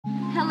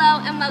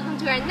Hello and welcome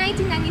to our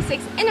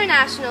 1996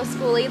 International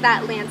Skoolie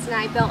that Lance and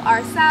I built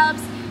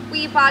ourselves.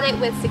 We bought it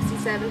with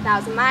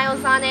 67,000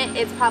 miles on it.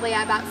 It's probably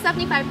at about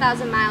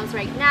 75,000 miles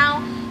right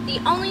now. The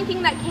only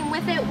thing that came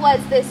with it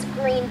was this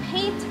green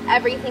paint.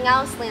 Everything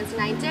else Lance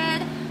and I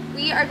did.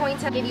 We are going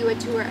to give you a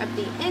tour of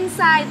the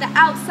inside, the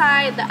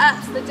outside, the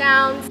ups, the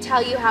downs,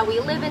 tell you how we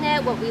live in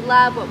it, what we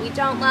love, what we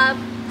don't love.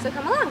 So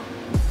come along.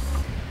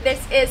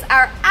 This is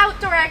our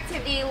outdoor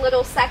activity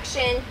little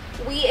section.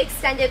 We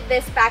extended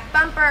this back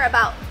bumper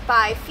about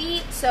 5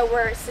 feet, so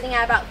we're sitting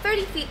at about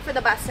 30 feet for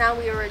the bus now.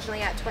 We were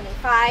originally at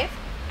 25.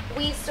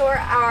 We store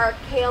our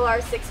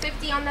KLR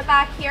 650 on the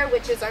back here,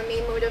 which is our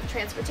main mode of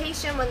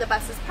transportation when the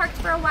bus is parked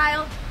for a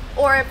while,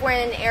 or if we're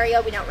in an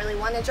area we don't really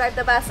want to drive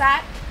the bus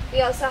at.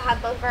 We also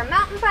have both of our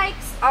mountain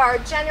bikes, our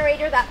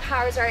generator that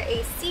powers our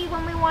AC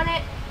when we want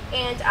it,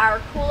 and our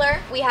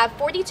cooler. We have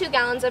 42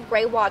 gallons of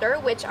gray water,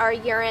 which our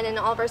urine and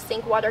all of our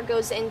sink water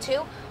goes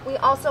into. We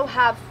also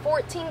have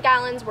 14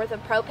 gallons worth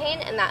of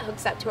propane, and that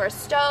hooks up to our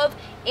stove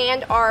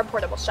and our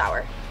portable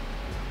shower.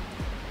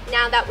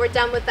 Now that we're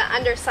done with the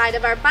underside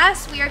of our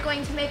bus, we are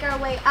going to make our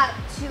way up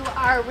to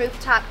our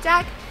rooftop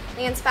deck.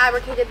 Lance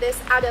fabricated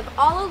this out of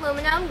all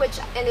aluminum, which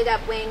ended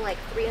up weighing like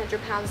 300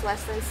 pounds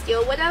less than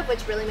steel would have,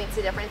 which really makes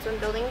a difference when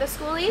building the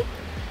Skoolie.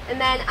 And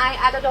then I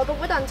added all the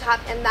wood on top,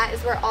 and that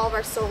is where all of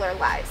our solar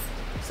lies.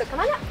 So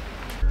come on up.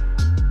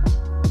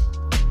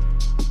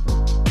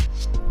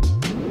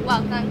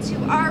 Welcome to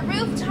our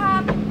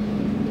rooftop.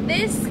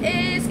 This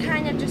is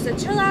kind of just a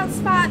chill out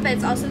spot, but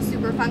it's also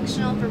super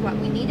functional for what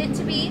we need it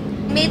to be.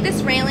 We made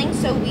this railing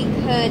so we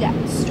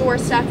could store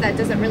stuff that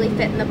doesn't really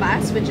fit in the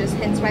bus, which is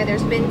hence why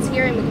there's bins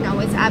here, and we can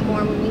always add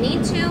more when we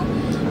need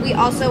to. We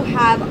also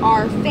have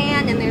our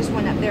fan, and there's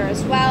one up there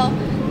as well.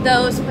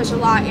 Those push a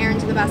lot of air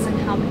into the bus and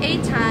help a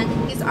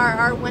ton. These are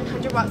our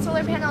 100-watt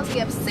solar panels. We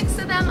have 6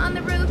 of them on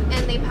the roof,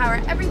 and they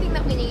power everything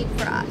that we need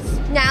for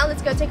us. Now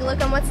let's go take a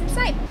look on what's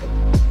inside.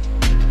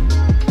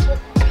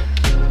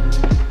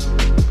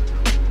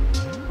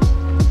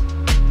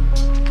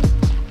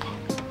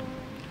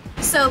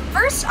 So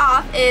first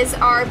off is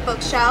our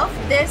bookshelf.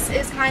 This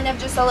is kind of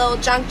just a little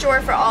junk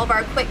drawer for all of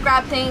our quick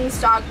grab things,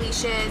 dog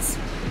leashes,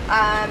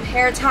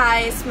 hair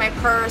ties, my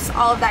purse,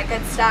 all of that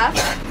good stuff.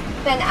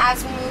 Then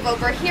as we move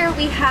over here,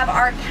 we have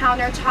our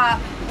countertop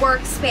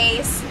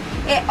workspace.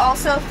 It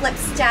also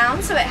flips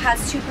down, so it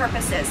has 2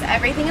 purposes.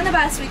 Everything in the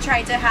bus we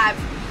tried to have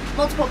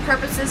multiple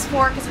purposes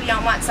for because we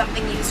don't want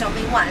something used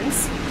only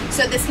once.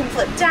 So this can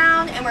flip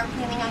down, and we're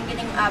planning on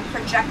getting a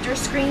projector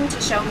screen to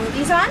show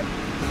movies on.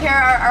 Here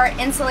are our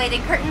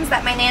insulated curtains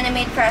that my Nana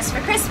made for us for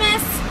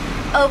Christmas.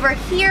 Over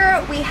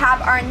here we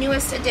have our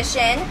newest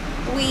addition.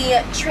 We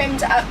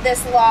trimmed up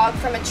this log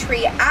from a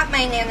tree at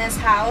my Nana's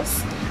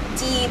house,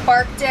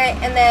 debarked it,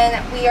 and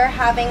then we are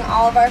having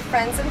all of our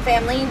friends and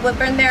family would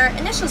burn their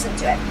initials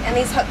into it. And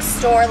these hooks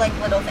store like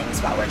little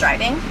things while we're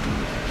driving.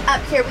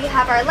 Up here we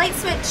have our light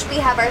switch, we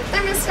have our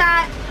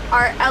thermostat,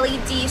 our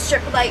LED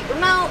strip light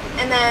remote,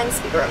 and then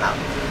speaker remote.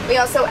 We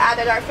also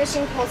added our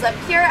fishing poles up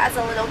here as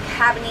a little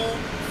cabiny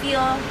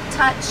feel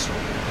touch.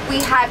 We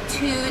have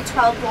 2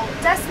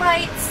 12-volt desk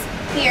lights.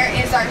 Here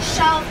is our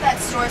shelf that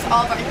stores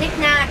all of our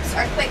knickknacks,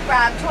 our quick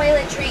grab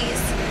toiletries.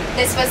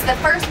 This was the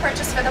first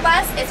purchase for the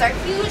bus. It's our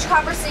huge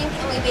copper sink,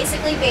 and we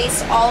basically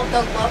based all of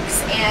the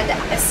looks and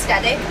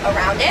aesthetic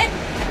around it.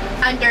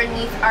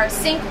 Underneath our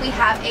sink we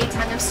have a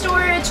ton of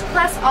storage,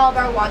 plus all of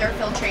our water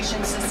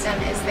filtration system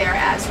is there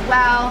as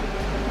well.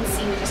 You can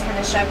see we just kind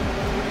of shove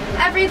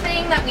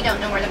everything that we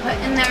don't know where to put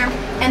in there.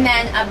 And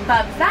then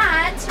above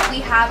that we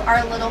have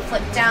our little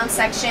flip down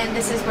section.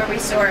 This is where we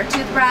store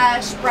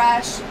toothbrush,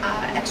 brush,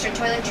 extra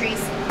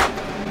toiletries.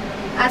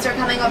 As we're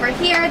coming over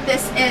here,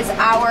 this is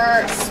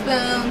our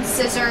spoon,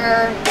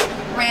 scissor,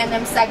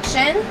 random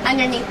section.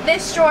 Underneath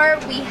this drawer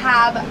we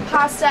have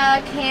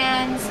pasta,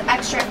 cans,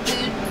 extra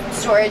food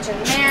storage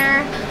in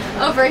there.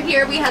 Over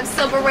here we have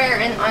silverware,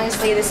 and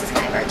honestly this is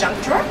kind of our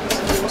junk drawer,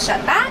 so we will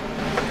shut that.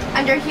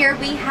 Under here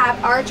we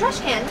have our trash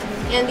can,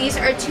 and these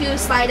are 2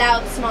 slide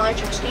out smaller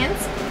trash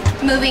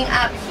cans. Moving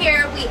up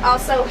here we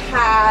also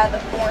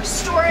have more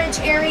storage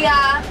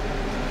area.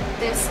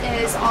 This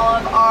is all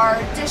of our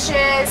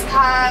dishes,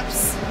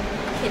 cups,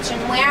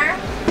 kitchenware.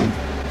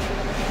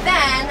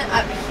 Then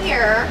up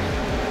here,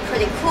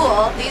 pretty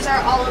cool, these are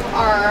all of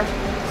our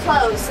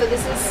clothes. So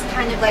this is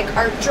kind of like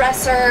our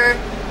dresser,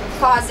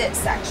 closet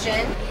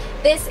section.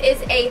 This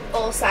is a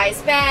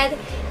full-size bed.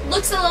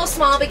 Looks a little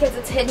small because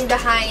it's hidden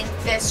behind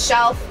this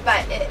shelf,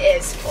 but it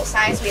is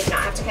full-size. We did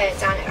not have to cut it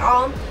down at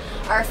all.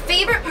 Our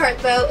favorite part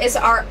though is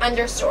our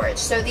under storage.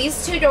 So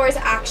these 2 doors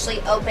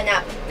actually open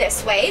up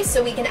this way,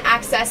 so we can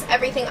access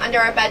everything under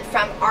our bed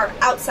from our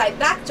outside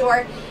back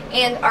door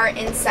and our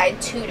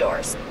inside 2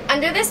 doors.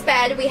 Under this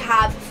bed we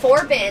have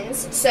 4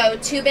 bins, so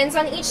 2 bins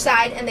on each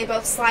side, and they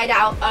both slide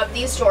out of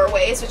these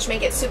doorways, which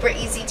make it super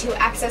easy to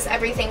access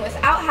everything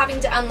without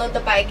having to unload the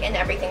bike and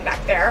everything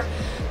back there.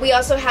 We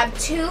also have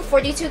 2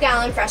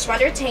 42-gallon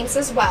freshwater tanks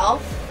as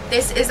well.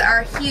 This is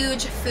our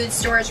huge food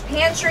storage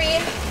pantry.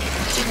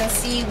 As you can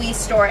see, we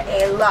store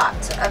a lot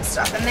of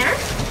stuff in there.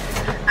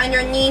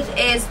 Underneath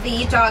is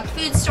the dog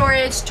food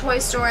storage, toy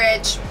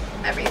storage,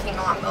 everything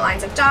along the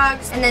lines of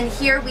dogs. And then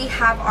here we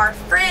have our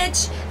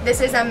fridge. This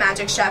is a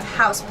Magic Chef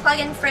house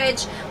plug-in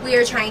fridge. We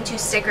are trying to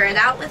sticker it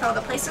out with all the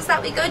places that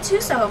we go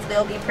to, so hopefully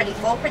it'll be pretty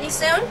full pretty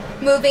soon.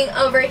 Moving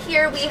over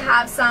here, we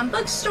have some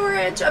book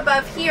storage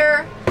above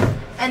here,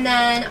 and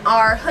then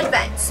our hood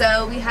vent.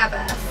 So we have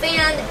a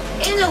fan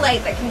and a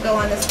light that can go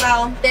on as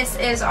well. This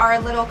is our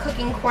little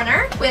cooking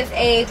corner with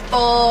a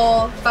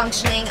full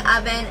functioning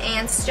oven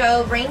and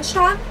stove range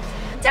top.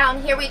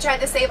 Down here we try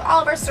to save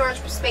all of our storage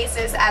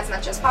spaces as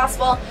much as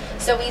possible.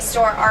 So we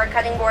store our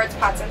cutting boards,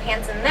 pots and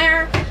pans in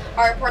there.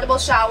 Our portable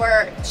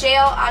shower,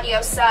 JL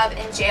audio sub,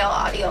 and JL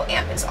audio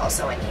amp is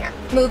also in here.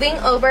 Moving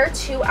over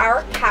to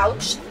our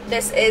couch.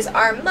 This is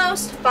our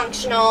most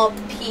functional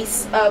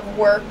piece of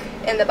work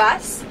in the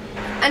bus.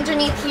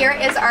 Underneath here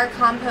is our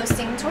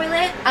composting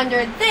toilet.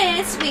 Under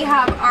this we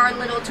have our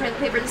little toilet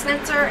paper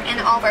dispenser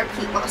and all of our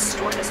peat moss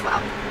stored as well.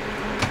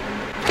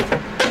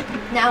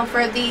 Now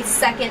for the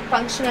second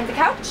function of the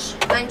couch.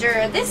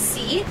 Under this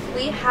seat,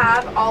 we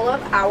have all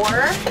of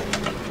our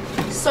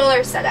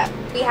solar setup.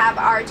 We have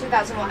our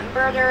 2001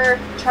 inverter,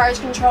 charge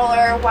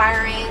controller,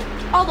 wiring,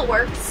 all the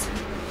works.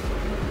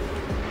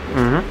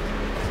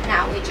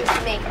 Now we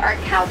just make our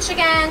couch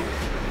again,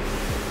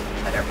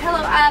 put our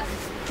pillow up,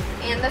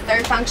 and the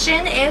third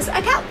function is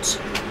a couch.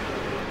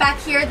 Back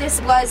here,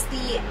 this was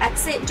the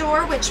exit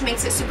door, which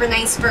makes it super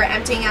nice for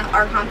emptying out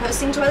our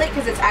composting toilet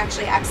because it's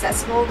actually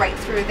accessible right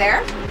through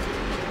there.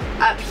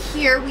 Up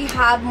here we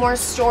have more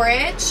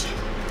storage.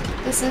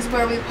 This is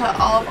where we put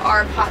all of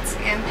our pots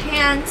and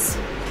pans.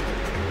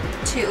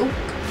 2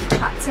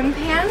 pots and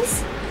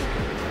pans.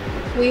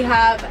 We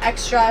have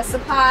extra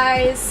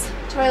supplies,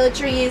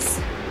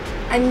 toiletries.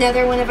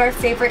 Another one of our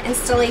favorite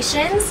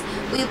installations.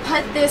 We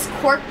put this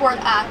corkboard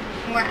up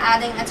and we're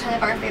adding a ton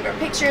of our favorite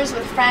pictures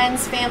with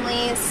friends,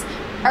 families,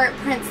 art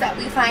prints that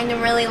we find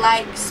and really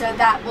like, so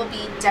that will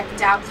be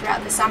decked out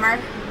throughout the summer.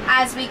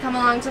 As we come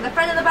along to the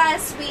front of the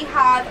bus, we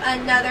have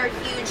another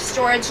huge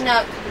storage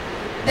nook.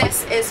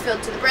 This is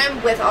filled to the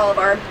brim with all of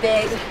our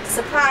big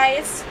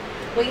supplies.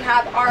 We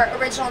have our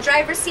original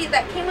driver's seat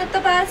that came with the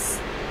bus,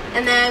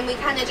 and then we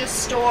kind of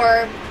just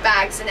store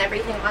bags and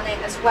everything on it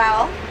as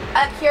well.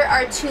 Up here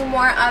are 2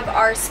 more of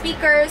our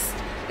speakers.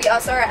 We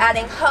also are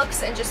adding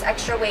hooks and just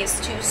extra ways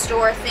to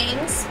store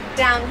things.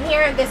 Down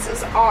here, this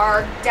is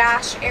our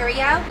dash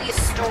area. We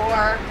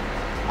store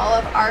all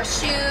of our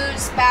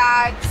shoes,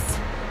 bags,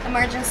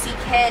 emergency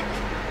kit,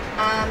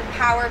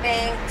 power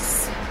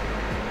banks,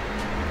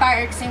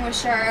 fire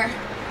extinguisher,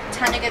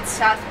 ton of good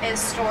stuff is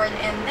stored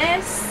in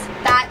this.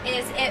 That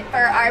is it for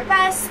our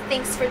bus.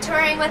 Thanks for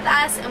touring with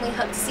us, and we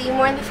hope to see you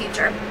more in the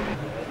future.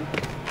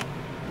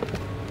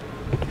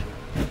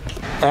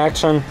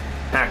 Action.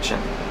 Action.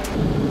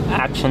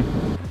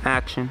 Action.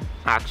 Action.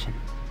 Action.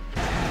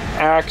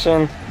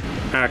 Action.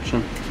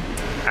 Action.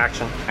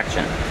 Action.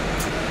 Action.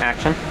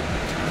 Action.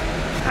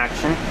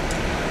 Action.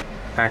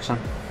 Action.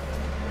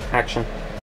 Action.